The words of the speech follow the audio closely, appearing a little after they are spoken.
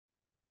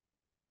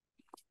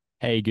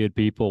Hey, good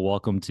people.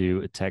 Welcome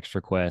to Text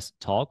Request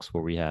Talks,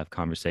 where we have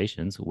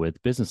conversations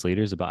with business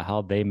leaders about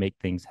how they make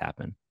things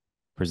happen.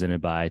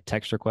 Presented by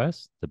Text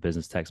Request, the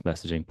business text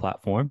messaging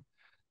platform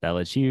that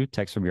lets you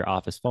text from your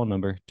office phone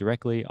number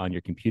directly on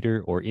your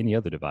computer or any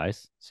other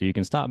device so you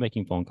can stop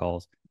making phone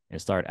calls and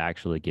start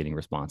actually getting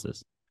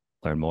responses.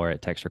 Learn more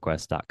at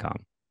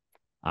textrequest.com.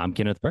 I'm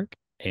Kenneth Burke,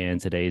 and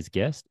today's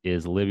guest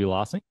is Libby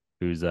Lossing,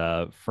 who's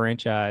a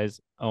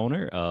franchise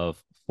owner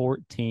of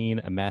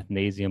 14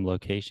 Mathnasium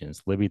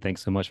locations. Libby,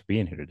 thanks so much for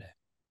being here today.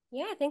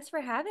 Yeah, thanks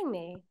for having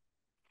me.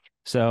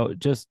 So,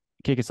 just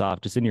kick us off,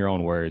 just in your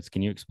own words,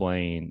 can you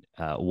explain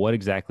what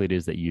exactly it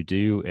is that you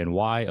do and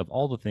why, of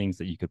all the things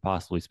that you could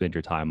possibly spend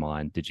your time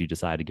on, did you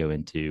decide to go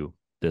into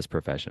this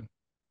profession?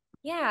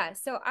 Yeah,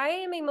 so I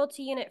am a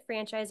multi-unit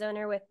franchise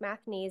owner with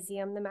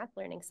Mathnasium, the Math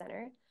Learning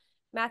Center.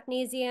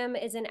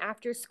 Mathnasium is an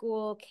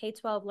after-school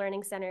K-12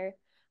 learning center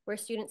where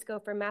students go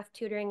for math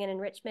tutoring and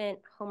enrichment,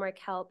 homework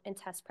help, and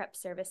test prep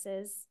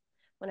services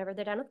whenever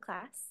they're done with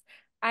class.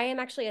 I am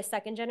actually a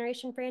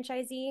second-generation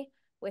franchisee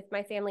with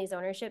my family's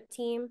ownership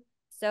team.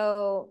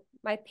 So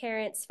my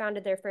parents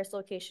founded their first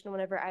location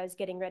whenever I was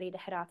getting ready to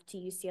head off to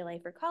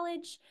UCLA for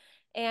college.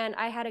 And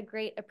I had a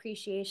great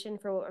appreciation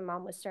for what my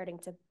mom was starting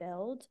to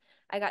build.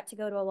 I got to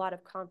go to a lot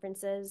of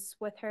conferences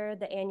with her,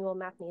 the annual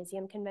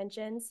Mathnasium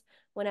conventions,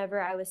 whenever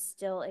I was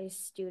still a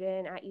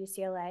student at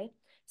UCLA.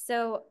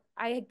 So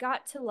I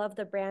got to love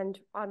the brand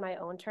on my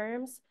own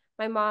terms.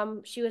 My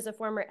mom, she was a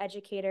former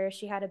educator,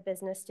 she had a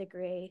business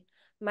degree.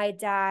 My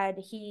dad,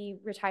 he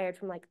retired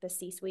from like the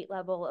C-suite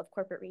level of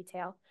corporate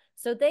retail.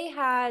 So they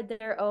had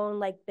their own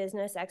like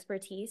business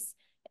expertise.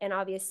 And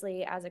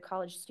obviously, as a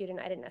college student,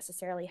 I didn't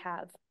necessarily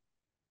have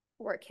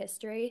work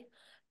history,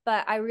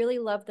 but I really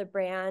love the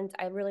brand.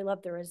 I really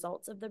love the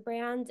results of the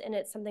brand, and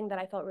it's something that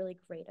I felt really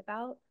great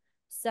about.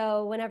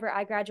 So whenever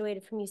I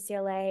graduated from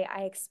UCLA,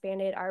 I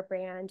expanded our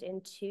brand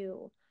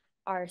into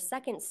our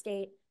second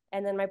state,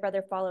 and then my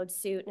brother followed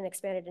suit and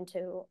expanded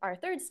into our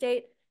third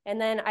state. And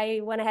then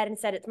I went ahead and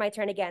said it's my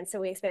turn again, so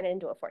we expanded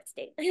into a fourth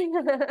state.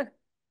 I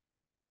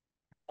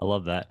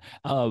love that.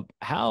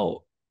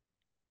 How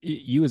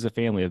you as a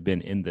family have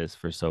been in this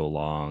for so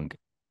long.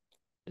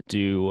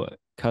 Do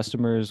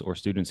customers or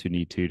students who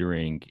need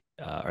tutoring,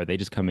 are they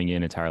just coming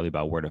in entirely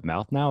by word of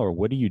mouth now, or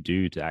what do you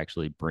do to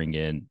actually bring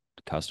in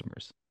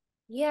customers?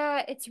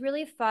 Yeah, it's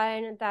really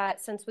fun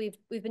that since we've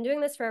been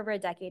doing this for over a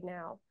decade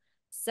now.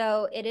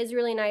 So it is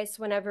really nice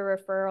whenever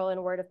referral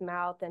and word of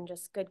mouth and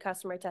just good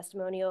customer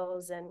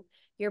testimonials and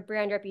your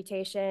brand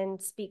reputation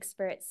speaks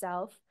for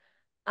itself.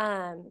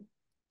 Um,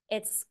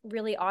 it's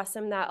really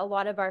awesome that a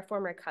lot of our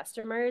former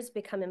customers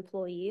become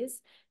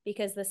employees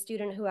because the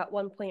student who at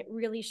one point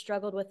really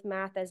struggled with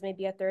math as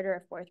maybe a third or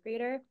a fourth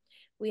grader,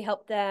 we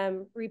helped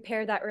them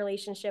repair that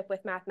relationship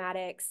with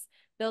mathematics,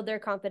 build their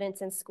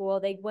confidence in school.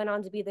 They went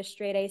on to be the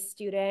straight A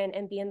student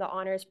and be in the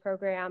honors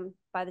program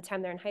by the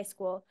time they're in high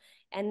school.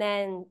 And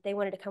then they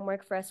wanted to come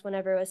work for us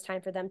whenever it was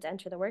time for them to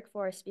enter the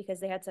workforce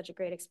because they had such a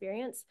great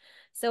experience.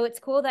 So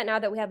it's cool that now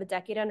that we have a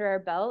decade under our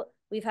belt,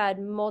 we've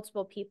had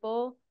multiple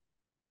people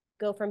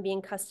go from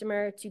being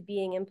customer to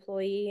being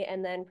employee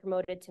and then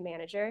promoted to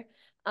manager.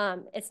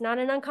 It's not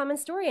an uncommon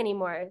story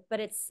anymore, but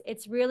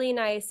it's really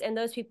nice. And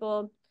those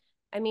people,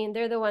 I mean,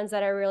 they're the ones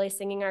that are really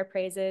singing our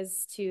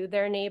praises to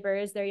their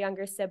neighbors, their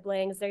younger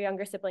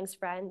siblings'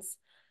 friends.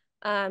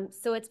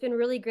 So it's been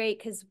really great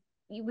because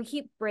we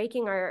keep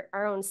breaking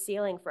our own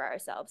ceiling for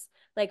ourselves.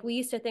 Like we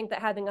used to think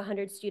that having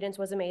 100 students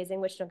was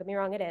amazing, which don't get me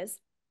wrong, it is.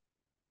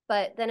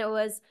 But then it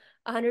was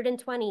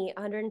 120,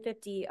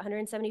 150,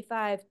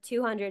 175,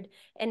 200.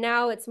 And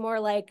now it's more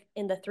like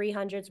in the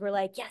 300s. We're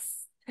like,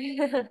 yes,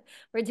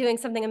 we're doing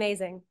something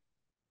amazing.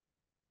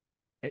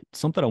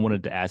 Something I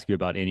wanted to ask you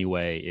about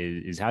anyway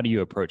is how do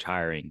you approach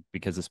hiring?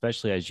 Because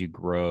especially as you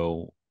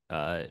grow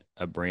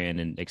a brand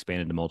and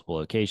expand into multiple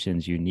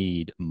locations, you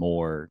need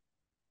more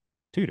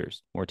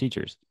tutors, more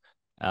teachers.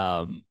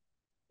 Um,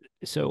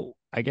 so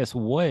I guess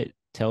what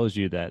tells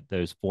you that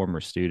those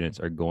former students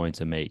are going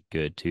to make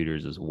good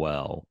tutors as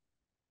well?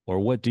 Or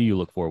what do you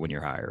look for when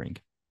you're hiring?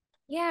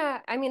 Yeah,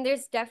 I mean,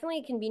 there's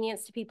definitely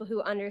convenience to people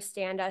who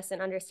understand us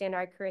and understand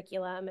our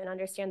curriculum and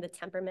understand the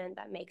temperament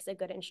that makes a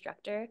good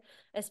instructor,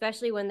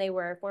 especially when they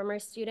were a former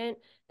student.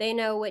 They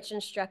know which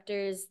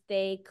instructors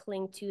they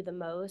cling to the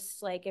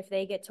most. Like if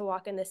they get to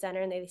walk in the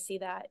center and they see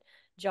that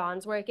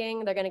John's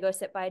working, they're going to go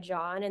sit by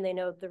John and they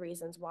know the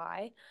reasons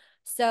why.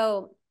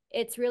 So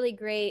it's really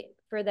great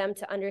for them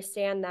to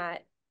understand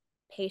that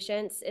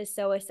patience is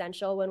so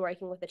essential when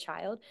working with a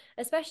child,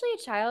 especially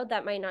a child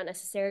that might not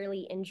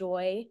necessarily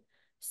enjoy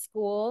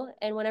school.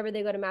 And whenever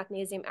they go to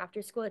Mathnasium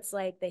after school, it's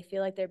like they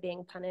feel like they're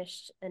being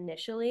punished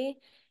initially.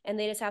 And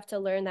they just have to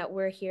learn that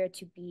we're here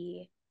to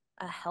be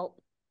a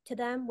help to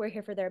them, we're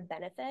here for their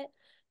benefit.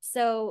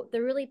 So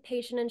the really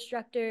patient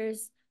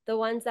instructors, the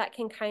ones that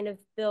can kind of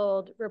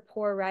build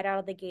rapport right out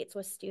of the gates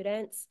with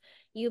students,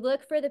 you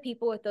look for the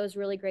people with those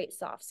really great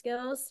soft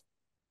skills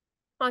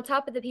on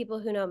top of the people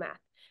who know math.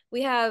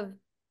 We have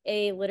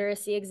a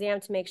literacy exam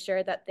to make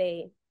sure that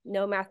they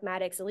know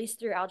mathematics, at least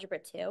through algebra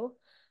 2.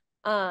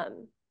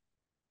 Um,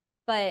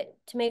 But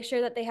to make sure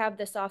that they have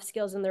the soft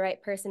skills and the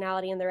right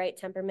personality and the right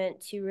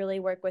temperament to really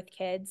work with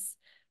kids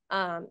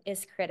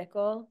is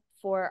critical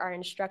for our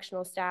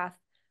instructional staff.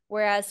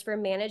 Whereas for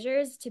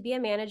managers, to be a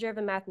manager of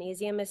a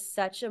Mathnasium is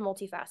such a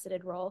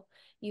multifaceted role.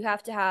 You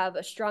have to have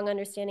a strong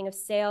understanding of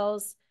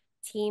sales,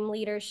 team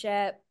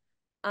leadership,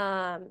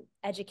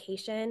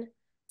 education.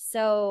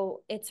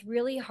 So it's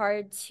really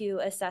hard to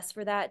assess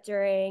for that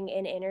during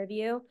an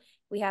interview.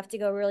 We have to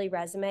go really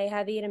resume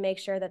heavy to make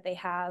sure that they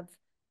have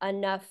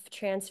enough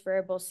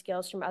transferable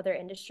skills from other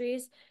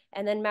industries.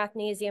 And then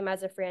Mathnasium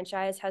as a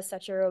franchise has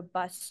such a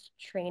robust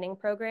training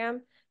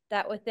program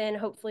that within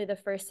hopefully the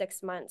first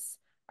 6 months,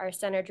 our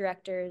center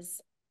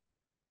directors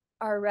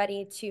are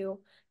ready to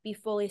be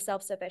fully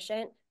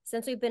self-sufficient.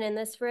 Since we've been in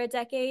this for a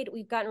decade,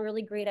 we've gotten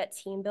really great at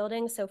team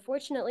building. So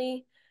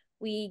fortunately,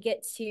 we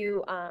get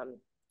to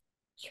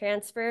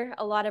transfer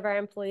a lot of our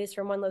employees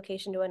from one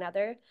location to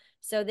another.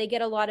 So they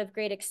get a lot of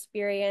great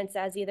experience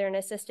as either an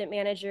assistant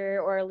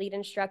manager or a lead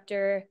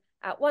instructor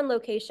at one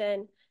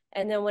location.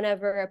 And then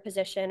whenever a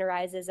position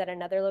arises at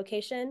another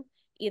location,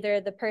 either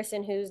the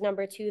person who's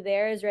number 2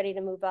 there is ready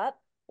to move up,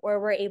 or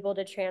we're able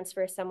to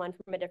transfer someone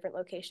from a different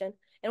location.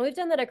 And we've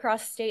done that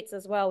across states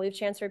as well. We've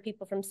transferred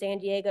people from San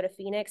Diego to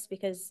Phoenix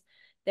because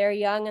they're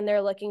young and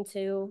they're looking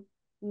to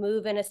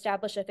move and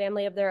establish a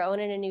family of their own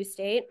in a new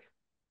state.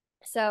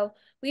 So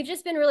we've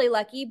just been really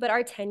lucky, but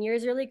our tenure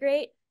is really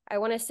great. I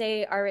want to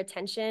say our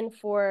retention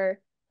for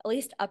at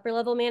least upper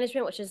level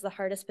management, which is the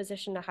hardest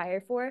position to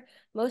hire for,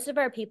 most of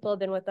our people have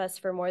been with us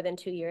for more than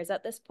 2 years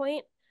at this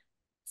point.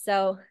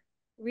 So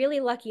really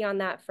lucky on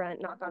that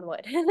front, knock on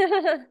wood.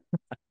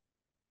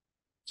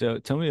 So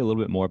tell me a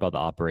little bit more about the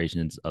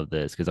operations of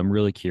this because I'm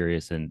really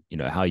curious and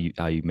how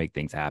you make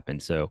things happen.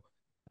 So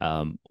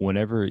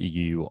whenever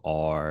you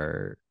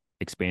are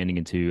expanding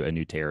into a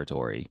new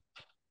territory,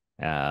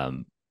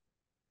 um,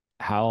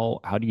 how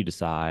do you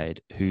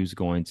decide who's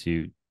going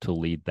to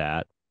lead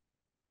that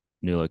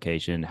new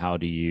location? How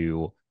do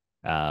you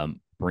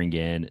bring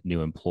in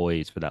new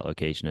employees for that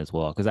location as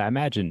well? Because I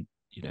imagine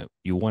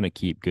you want to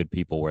keep good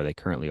people where they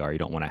currently are. You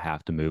don't want to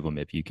have to move them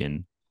if you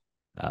can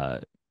uh,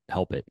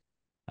 help it.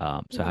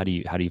 So how do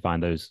you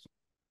find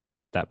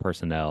that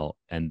personnel?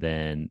 And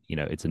then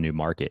it's a new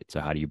market.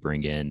 So how do you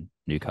bring in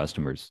new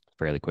customers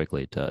fairly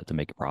quickly to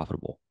make it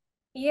profitable?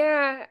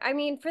 Yeah, I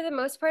mean, for the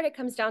most part, it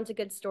comes down to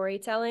good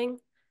storytelling,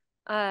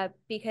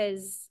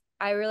 because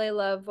I really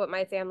love what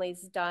my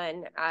family's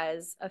done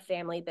as a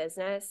family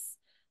business.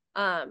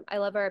 I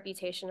love our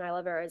reputation. I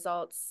love our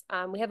results.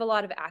 We have a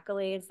lot of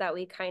accolades that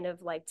we kind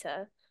of like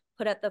to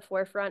put at the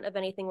forefront of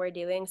anything we're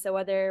doing. So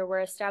whether we're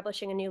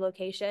establishing a new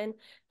location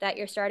that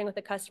you're starting with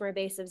a customer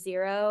base of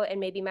 0 and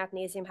maybe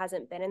Mathnasium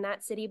hasn't been in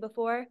that city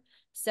before,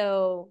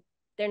 so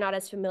they're not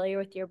as familiar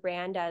with your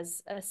brand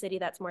as a city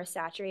that's more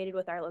saturated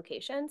with our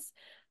locations.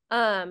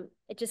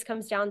 It just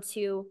comes down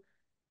to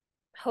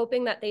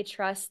hoping that they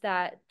trust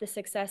that the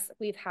success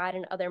we've had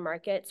in other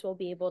markets will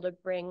be able to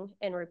bring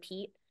and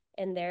repeat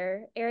in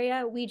their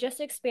area. We just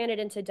expanded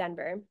into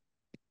Denver.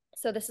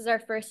 So this is our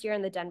first year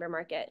in the Denver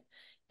market.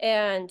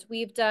 And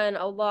we've done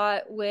a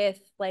lot with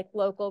like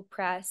local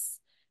press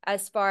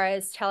as far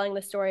as telling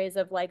the stories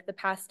of like the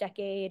past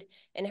decade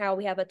and how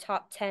we have a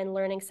top 10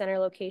 learning center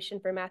location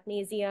for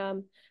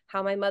Mathnasium,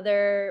 how my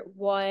mother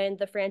won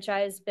the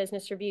Franchise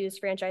Business Review's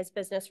Franchise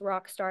Business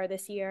Rock Star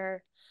this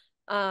year.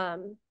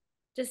 Um,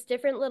 just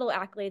different little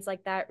accolades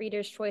like that,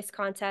 Reader's Choice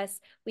contests.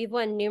 We've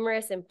won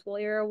numerous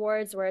employer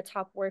awards. We're a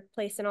top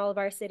workplace in all of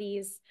our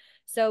cities.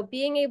 So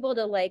being able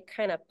to like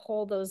kind of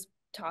pull those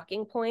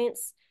talking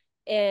points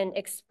and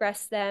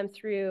express them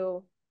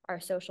through our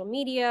social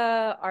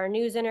media, our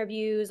news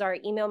interviews, our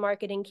email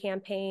marketing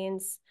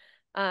campaigns,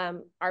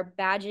 our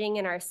badging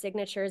and our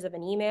signatures of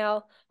an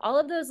email, all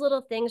of those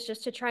little things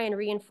just to try and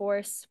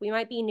reinforce we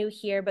might be new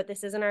here, but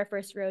this isn't our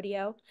first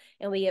rodeo,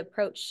 and we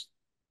approach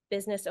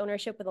business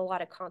ownership with a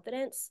lot of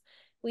confidence.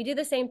 We do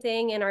the same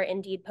thing in our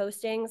Indeed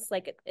postings.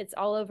 Like it's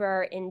all over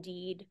our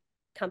Indeed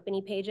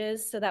company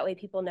pages. So that way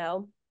people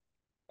know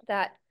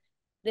that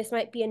this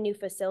might be a new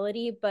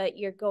facility, but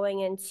you're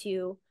going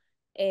into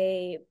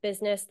a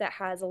business that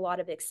has a lot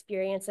of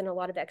experience and a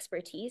lot of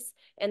expertise.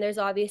 And there's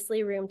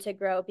obviously room to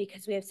grow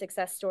because we have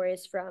success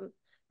stories from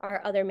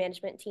our other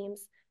management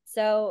teams.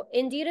 So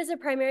Indeed is a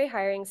primary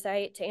hiring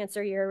site to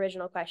answer your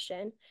original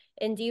question.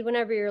 Indeed,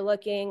 whenever you're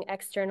looking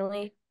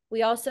externally,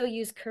 we also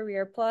use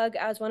CareerPlug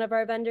as one of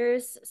our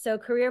vendors. So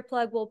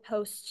CareerPlug will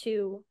post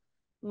to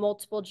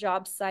multiple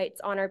job sites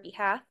on our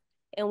behalf,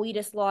 and we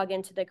just log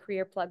into the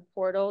CareerPlug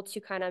portal to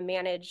kind of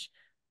manage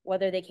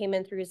whether they came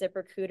in through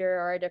ZipRecruiter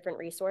or a different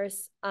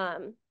resource.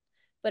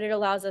 But it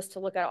allows us to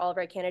look at all of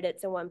our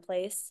candidates in one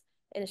place,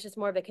 and it's just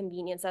more of a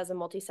convenience as a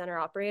multi-center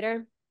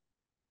operator.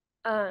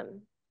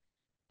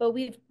 But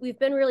we've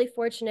been really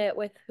fortunate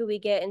with who we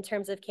get in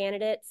terms of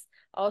candidates.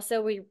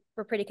 Also, we're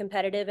pretty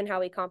competitive in how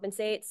we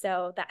compensate,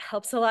 so that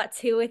helps a lot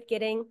too with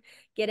getting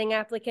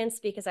applicants,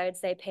 because I would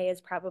say pay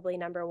is probably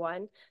number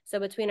one. So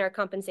between our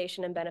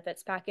compensation and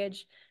benefits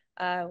package,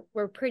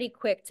 we're pretty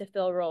quick to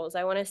fill roles.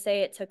 I want to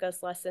say it took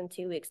us less than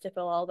 2 weeks to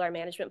fill all of our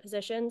management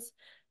positions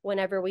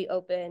whenever we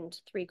opened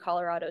 3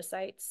 Colorado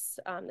sites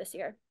this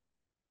year.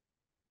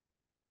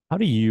 How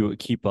do you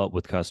keep up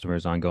with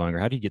customers ongoing, or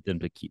how do you get them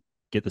to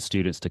get the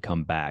students to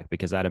come back?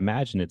 Because I'd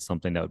imagine it's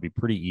something that would be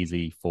pretty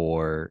easy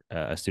for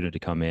a student to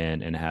come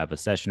in and have a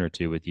session or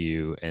two with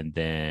you, and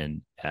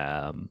then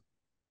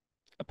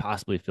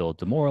possibly feel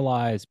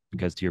demoralized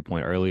because, to your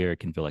point earlier, it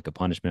can feel like a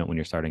punishment when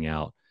you're starting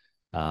out,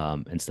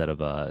 instead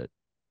of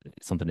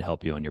something to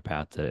help you on your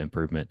path to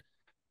improvement.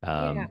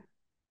 Yeah.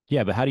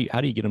 Yeah, but how do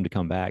you get them to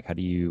come back? How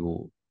do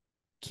you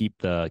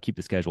keep the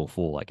schedule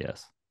full, I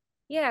guess?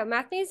 Yeah,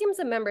 Mathnasium's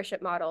a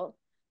membership model.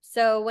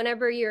 So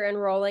whenever you're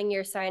enrolling,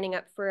 you're signing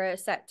up for a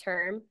set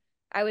term.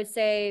 I would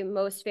say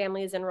most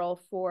families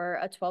enroll for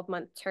a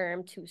 12-month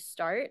term to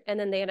start, and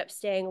then they end up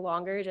staying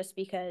longer just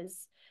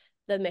because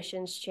the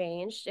missions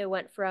changed. It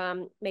went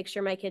from make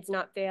sure my kid's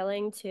not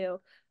failing to,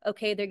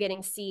 okay, they're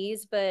getting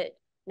C's, but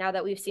now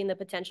that we've seen the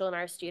potential in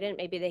our student,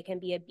 maybe they can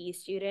be a B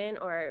student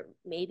or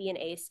maybe an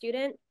A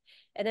student.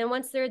 And then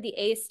once they're the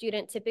A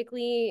student,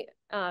 typically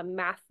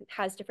math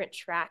has different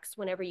tracks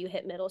whenever you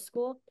hit middle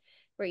school,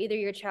 where either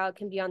your child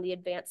can be on the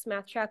advanced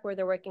math track where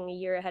they're working a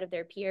year ahead of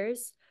their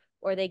peers,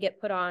 or they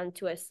get put on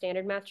to a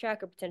standard math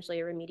track or potentially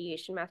a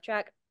remediation math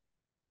track.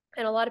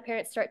 And a lot of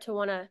parents start to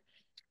want to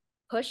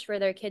push for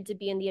their kid to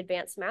be in the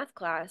advanced math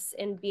class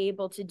and be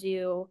able to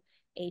do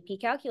AP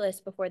calculus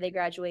before they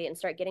graduate and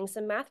start getting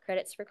some math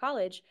credits for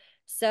college.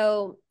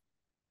 So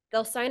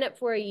they'll sign up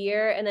for a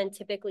year and then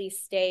typically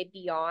stay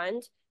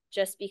beyond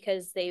just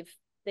because they've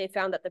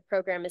found that the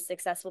program is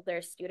successful with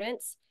their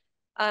students.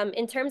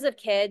 In terms of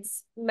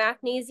kids,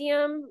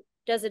 Mathnasium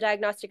does a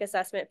diagnostic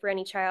assessment for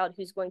any child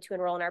who's going to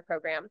enroll in our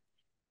program.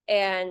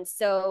 And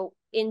so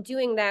in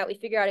doing that, we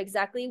figure out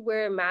exactly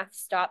where math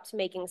stopped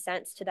making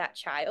sense to that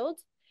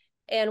child.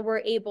 And we're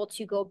able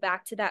to go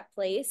back to that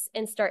place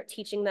and start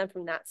teaching them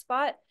from that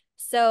spot.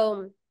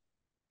 So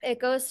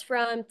it goes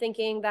from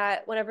thinking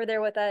that whenever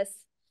they're with us,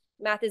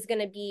 math is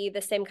going to be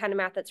the same kind of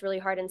math that's really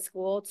hard in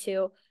school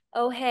to,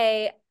 oh,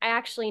 hey,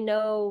 I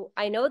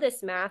know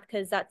this math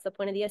because that's the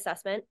point of the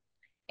assessment.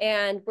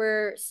 And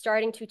we're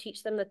starting to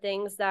teach them the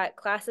things that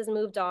classes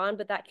moved on,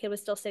 but that kid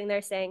was still sitting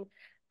there saying,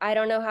 I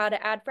don't know how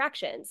to add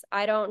fractions.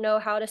 I don't know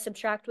how to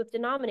subtract with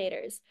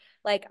denominators.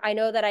 Like, I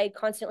know that I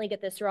constantly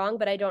get this wrong,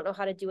 but I don't know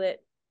how to do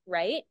it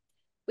right.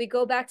 We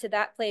go back to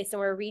that place and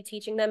we're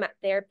reteaching them at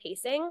their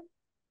pacing.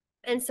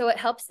 And so it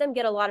helps them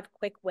get a lot of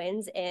quick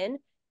wins in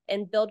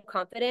and build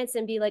confidence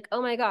and be like,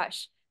 oh my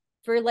gosh,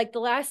 for like the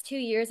last 2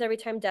 years, every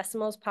time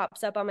decimals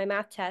pops up on my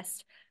math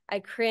test, I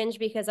cringe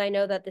because I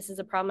know that this is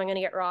a problem I'm going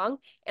to get wrong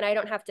and I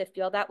don't have to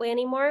feel that way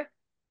anymore.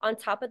 On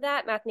top of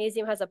that,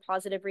 Mathnasium has a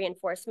positive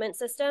reinforcement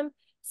system.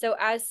 So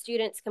as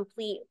students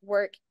complete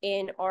work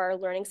in our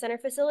Learning Center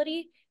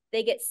facility,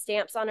 they get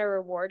stamps on a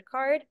reward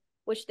card,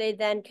 which they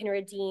then can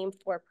redeem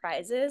for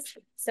prizes.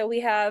 So we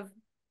have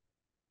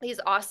these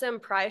awesome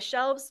prize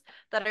shelves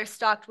that are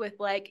stocked with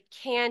like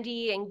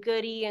candy and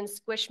goodie and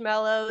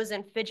squishmallows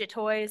and fidget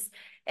toys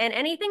and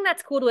anything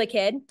that's cool to a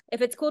kid.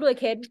 If it's cool to a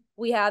kid,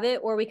 we have it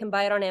or we can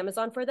buy it on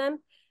Amazon for them.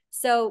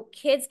 So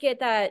kids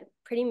get that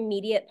pretty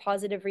immediate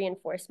positive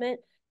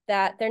reinforcement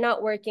that they're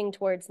not working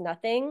towards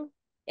nothing.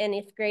 And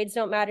if grades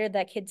don't matter to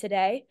that kid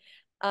today,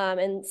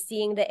 and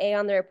seeing the A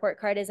on the report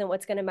card isn't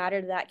what's going to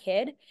matter to that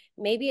kid,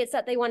 maybe it's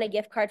that they want a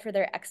gift card for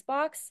their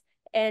Xbox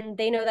and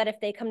they know that if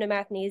they come to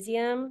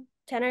Mathnasium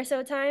 10 or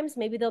so times,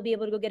 maybe they'll be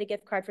able to go get a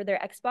gift card for their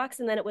Xbox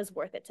and then it was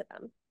worth it to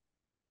them.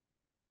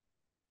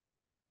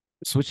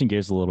 Switching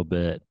gears a little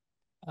bit,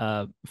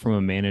 from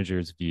a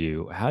manager's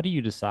view, how do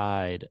you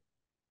decide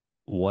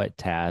what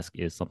task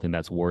is something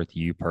that's worth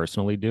you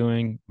personally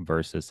doing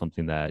versus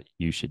something that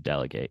you should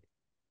delegate?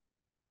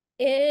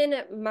 In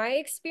my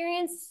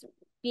experience,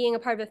 being a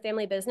part of a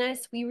family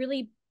business, we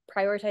really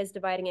prioritize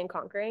dividing and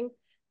conquering.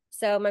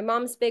 So my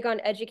mom's big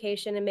on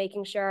education and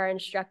making sure our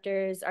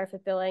instructors are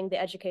fulfilling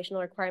the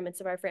educational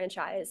requirements of our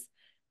franchise.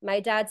 My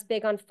dad's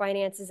big on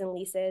finances and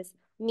leases.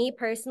 Me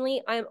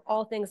personally, I'm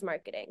all things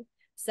marketing.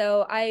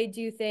 So I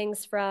do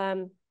things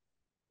from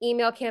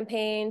email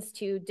campaigns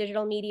to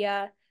digital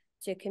media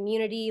to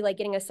community, like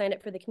getting us signed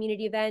up for the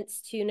community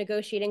events to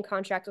negotiating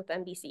contracts with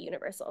NBC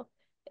Universal.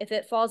 If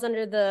it falls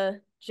under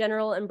the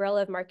general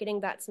umbrella of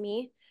marketing, that's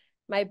me.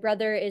 My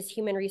brother is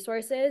human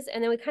resources.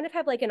 And then we kind of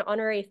have like an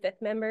honorary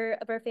fifth member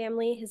of our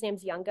family. His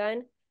name's Young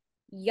Gun.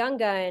 Young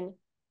Gun,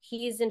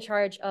 he's in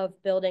charge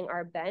of building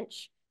our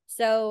bench.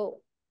 So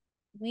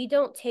we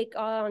don't take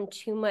on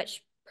too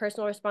much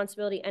personal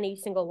responsibility, any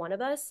single one of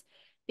us,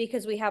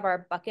 because we have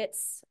our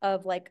buckets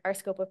of like our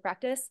scope of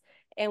practice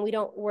and we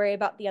don't worry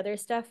about the other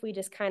stuff. We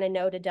just kind of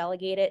know to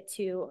delegate it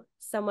to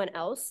someone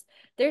else.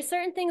 There's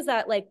certain things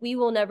that like we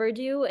will never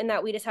do and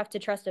that we just have to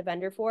trust a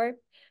vendor for.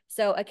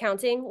 So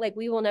accounting, like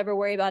we will never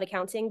worry about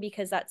accounting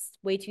because that's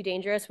way too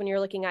dangerous when you're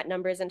looking at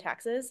numbers and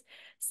taxes.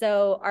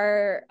 So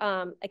our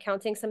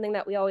accounting is something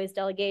that we always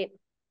delegate.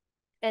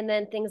 And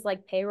then things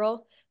like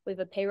payroll, we have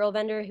a payroll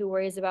vendor who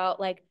worries about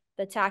like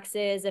the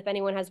taxes, if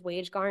anyone has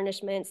wage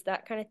garnishments,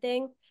 that kind of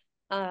thing.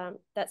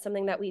 That's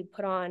something that we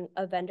put on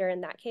a vendor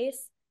in that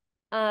case.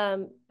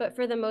 But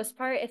for the most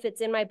part, if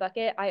it's in my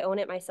bucket, I own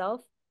it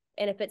myself.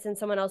 And if it's in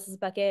someone else's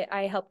bucket,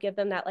 I help give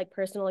them that like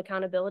personal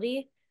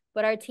accountability.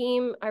 But our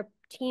team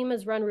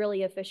is run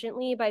really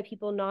efficiently by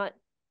people not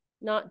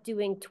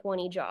doing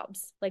 20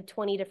 jobs, like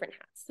 20 different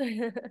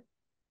hats.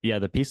 Yeah,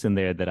 the piece in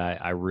there that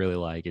I really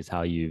like is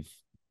how you've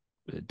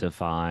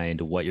defined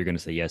what you're going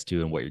to say yes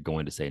to and what you're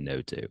going to say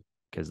no to,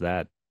 because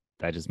that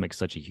just makes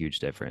such a huge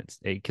difference.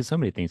 Because so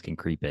many things can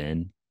creep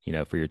in,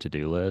 for your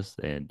to-do list,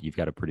 and you've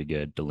got a pretty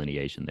good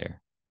delineation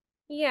there.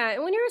 Yeah,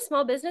 and when you're a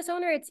small business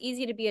owner, it's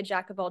easy to be a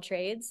jack of all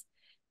trades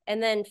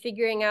and then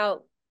figuring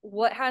out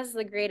what has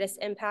the greatest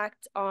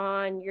impact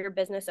on your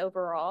business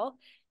overall.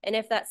 And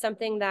if that's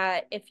something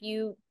that if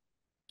you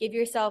give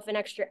yourself an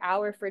extra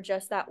hour for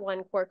just that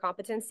one core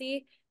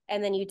competency,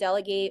 and then you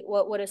delegate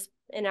what would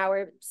an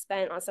hour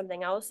spent on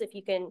something else, if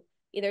you can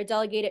either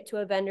delegate it to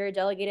a vendor,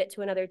 delegate it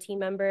to another team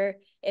member,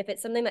 if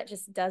it's something that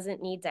just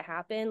doesn't need to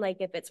happen, like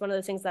if it's one of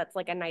those things that's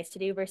like a nice to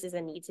do versus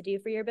a need to do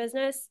for your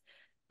business,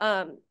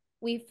 um,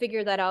 we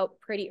figured that out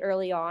pretty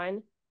early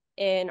on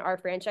in our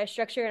franchise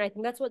structure. And I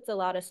think that's what's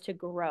allowed us to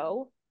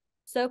grow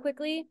so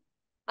quickly,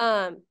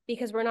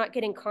 because we're not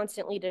getting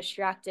constantly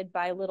distracted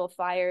by little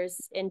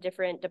fires in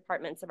different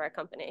departments of our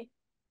company.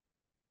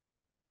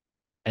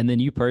 And then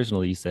you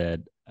personally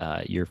said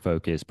you're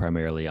focused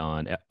primarily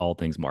on all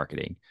things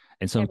marketing.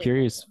 And so I'm Everything.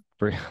 curious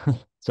for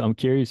so I'm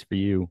curious for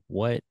you,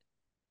 what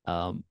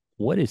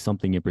is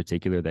something in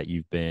particular that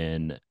you've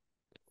been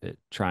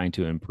trying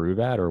to improve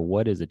at, or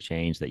what is a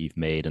change that you've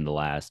made in the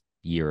last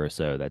year or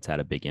so that's had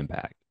a big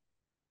impact?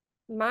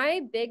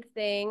 My big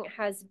thing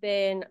has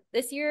been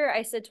this year,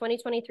 I said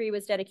 2023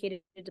 was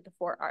dedicated to the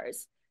 4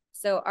 R's.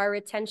 So our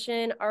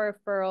retention, our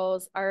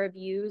referrals, our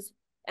reviews,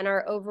 and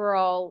our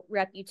overall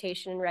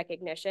reputation and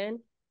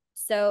recognition.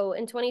 So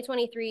in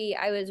 2023,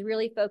 I was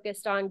really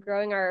focused on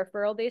growing our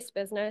referral based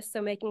business.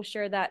 So making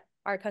sure that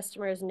our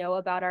customers know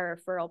about our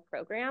referral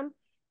program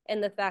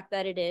and the fact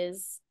that it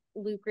is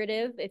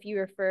lucrative. If you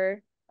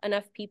refer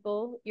enough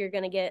people, you're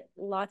going to get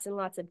lots and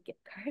lots of gift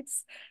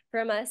cards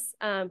from us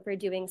for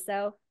doing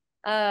so.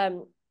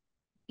 um,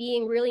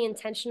 Being really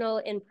intentional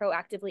in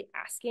proactively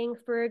asking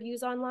for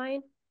reviews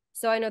online.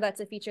 So I know that's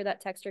a feature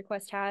that Text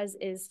Request has,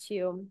 is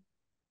to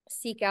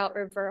seek out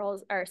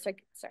referrals or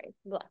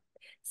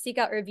seek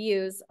out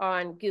reviews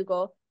on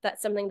Google.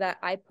 That's something that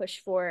I push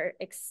for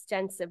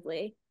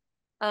extensively.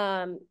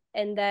 And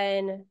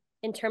then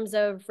in terms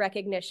of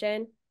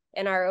recognition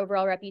and our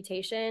overall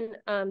reputation,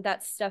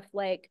 that's stuff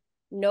like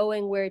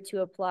knowing where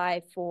to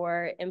apply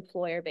for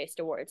employer-based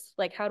awards.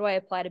 Like, how do I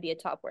apply to be a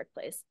top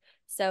workplace?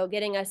 So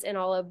getting us in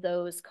all of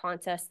those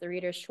contests, the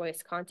Reader's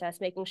Choice contest,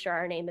 making sure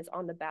our name is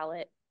on the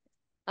ballot.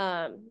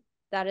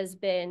 That has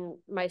been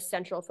my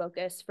central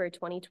focus for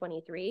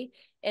 2023.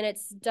 And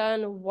it's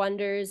done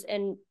wonders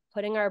in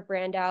putting our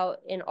brand out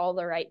in all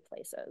the right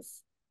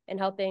places and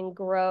helping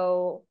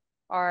grow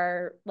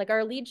our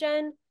lead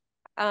gen.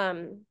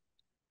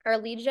 Our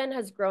lead gen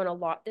has grown a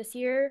lot this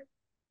year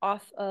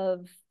off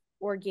of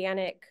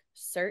organic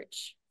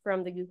search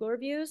from the Google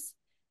reviews,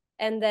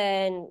 and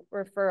then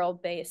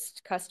referral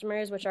based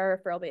customers, which our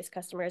referral based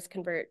customers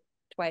convert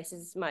twice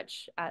as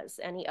much as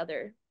any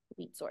other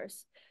lead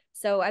source.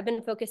 So I've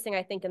been focusing,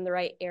 I think, in the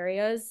right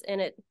areas,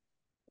 and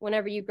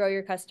whenever you grow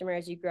your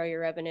customers, you grow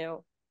your revenue.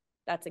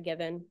 That's a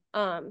given.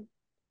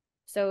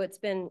 So it's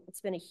been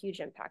a huge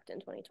impact in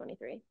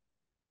 2023.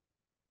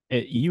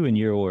 You and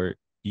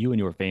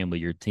your family,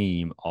 your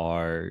team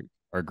are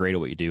great at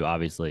what you do,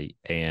 obviously,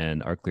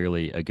 and are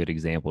clearly a good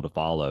example to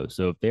follow.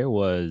 So if there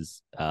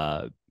was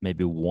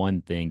maybe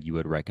one thing you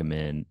would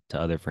recommend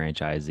to other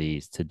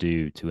franchisees to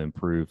do to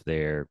improve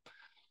their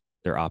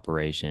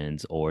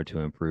operations, or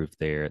to improve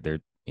their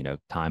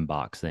time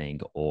boxing,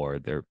 or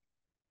their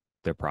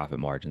profit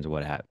margins,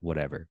 or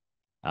whatever,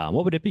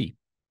 what would it be?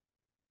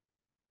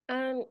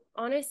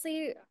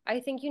 Honestly, I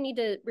think you need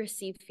to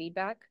receive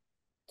feedback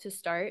to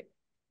start.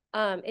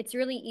 It's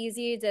really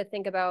easy to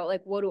think about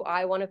like, what do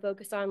I want to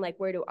focus on? Like,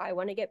 where do I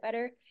want to get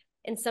better?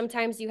 And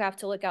sometimes you have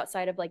to look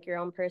outside of like your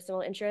own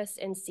personal interests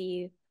and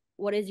see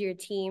what is your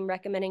team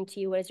recommending to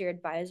you? What is your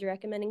advisor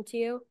recommending to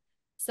you?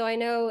 So I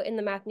know in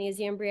the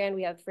Mathnasium brand,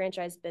 we have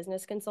franchise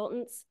business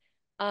consultants.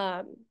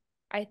 Um,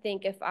 I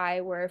think if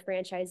I were a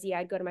franchisee,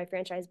 I'd go to my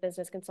franchise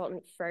business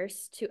consultant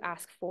first to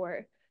ask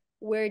for,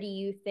 where do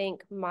you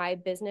think my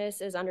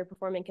business is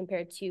underperforming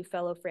compared to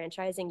fellow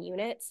franchising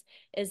units?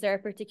 Is there a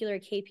particular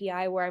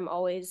KPI where I'm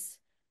always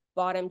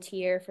bottom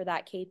tier for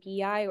that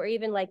KPI, or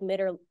even like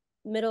middle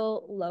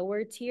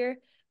lower tier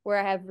where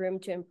I have room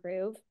to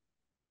improve?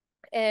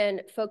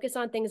 And focus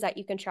on things that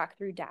you can track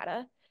through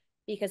data,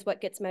 because what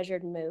gets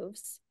measured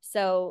moves.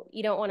 So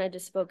you don't want to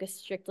just focus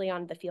strictly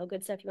on the feel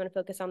good stuff. You want to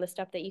focus on the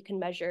stuff that you can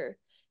measure.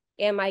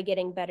 Am I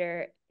getting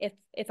better?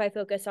 If I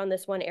focus on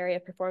this one area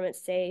of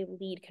performance, say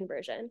lead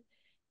conversion.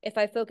 If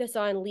I focus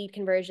on lead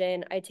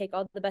conversion, I take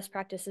all the best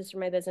practices from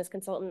my business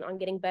consultant on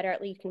getting better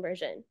at lead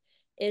conversion.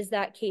 is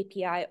that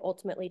KPI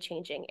ultimately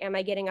changing? Am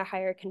I getting a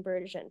higher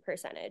conversion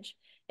percentage?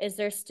 Is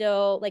there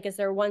still like, is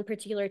there one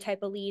particular type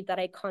of lead that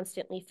I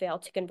constantly fail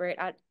to convert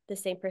at the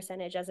same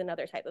percentage as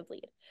another type of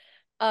lead?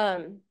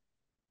 Um,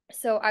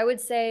 so I would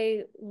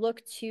say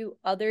look to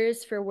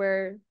others for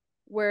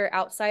where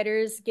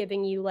outsiders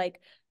giving you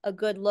like a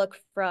good look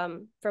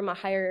from a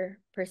higher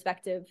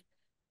perspective.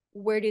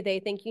 Where do they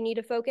think you need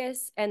to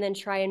focus? And then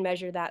try and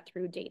measure that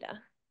through data.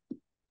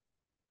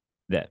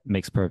 That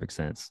makes perfect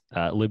sense.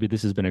 Libby,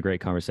 this has been a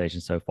great conversation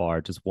so far.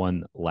 Just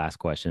one last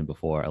question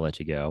before I let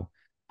you go.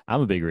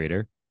 I'm a big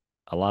reader.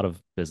 A lot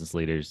of business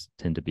leaders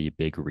tend to be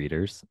big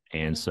readers.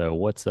 And so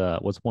what's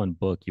one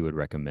book you would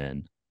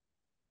recommend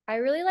I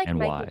really like and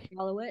Mike why?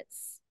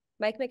 Michalowicz.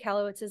 Mike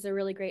Michalowicz is a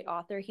really great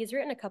author. He's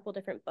written a couple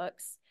different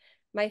books.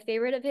 My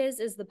favorite of his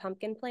is The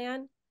Pumpkin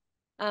Plan.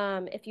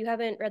 If you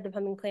haven't read The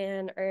Pumpkin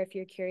Plan, or if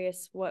you're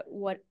curious what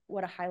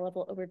a high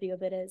level overview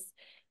of it is,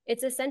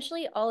 it's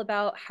essentially all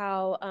about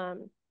how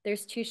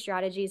there's two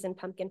strategies in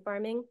pumpkin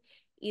farming.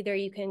 Either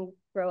you can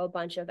grow a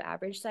bunch of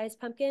average sized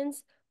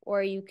pumpkins,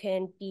 or you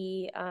can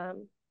be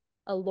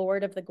a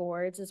lord of the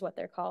gourds, is what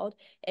they're called,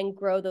 and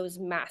grow those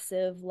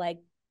massive like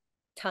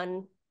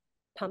ton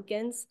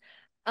pumpkins,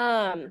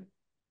 um,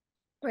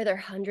 where they're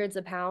hundreds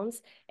of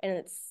pounds,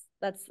 and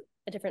that's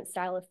a different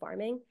style of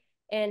farming.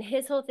 And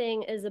his whole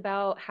thing is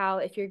about how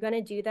if you're going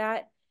to do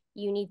that,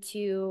 you need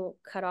to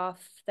cut off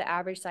the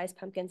average size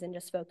pumpkins and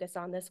just focus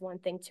on this one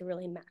thing to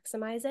really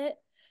maximize it.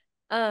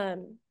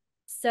 Um,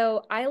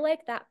 so I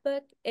like that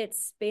book.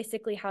 It's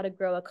basically how to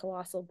grow a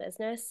colossal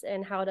business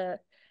and how to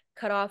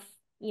cut off,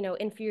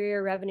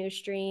 inferior revenue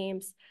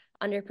streams,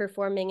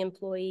 underperforming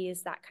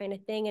employees, that kind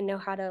of thing, and know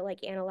how to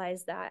like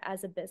analyze that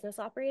as a business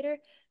operator.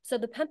 So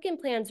the pumpkin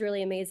plan is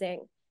really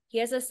amazing. He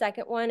has a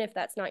second one, if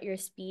that's not your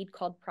speed,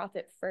 called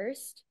Profit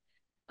First.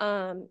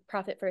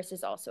 Profit First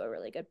is also a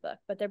really good book,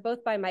 but they're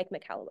both by Mike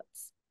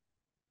Michalowicz.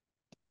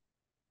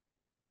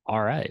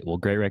 All right. Well,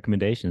 great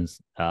recommendations.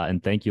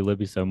 And thank you,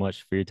 Libby, so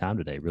much for your time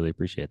today. Really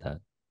appreciate that.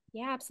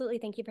 Yeah, absolutely.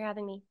 Thank you for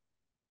having me.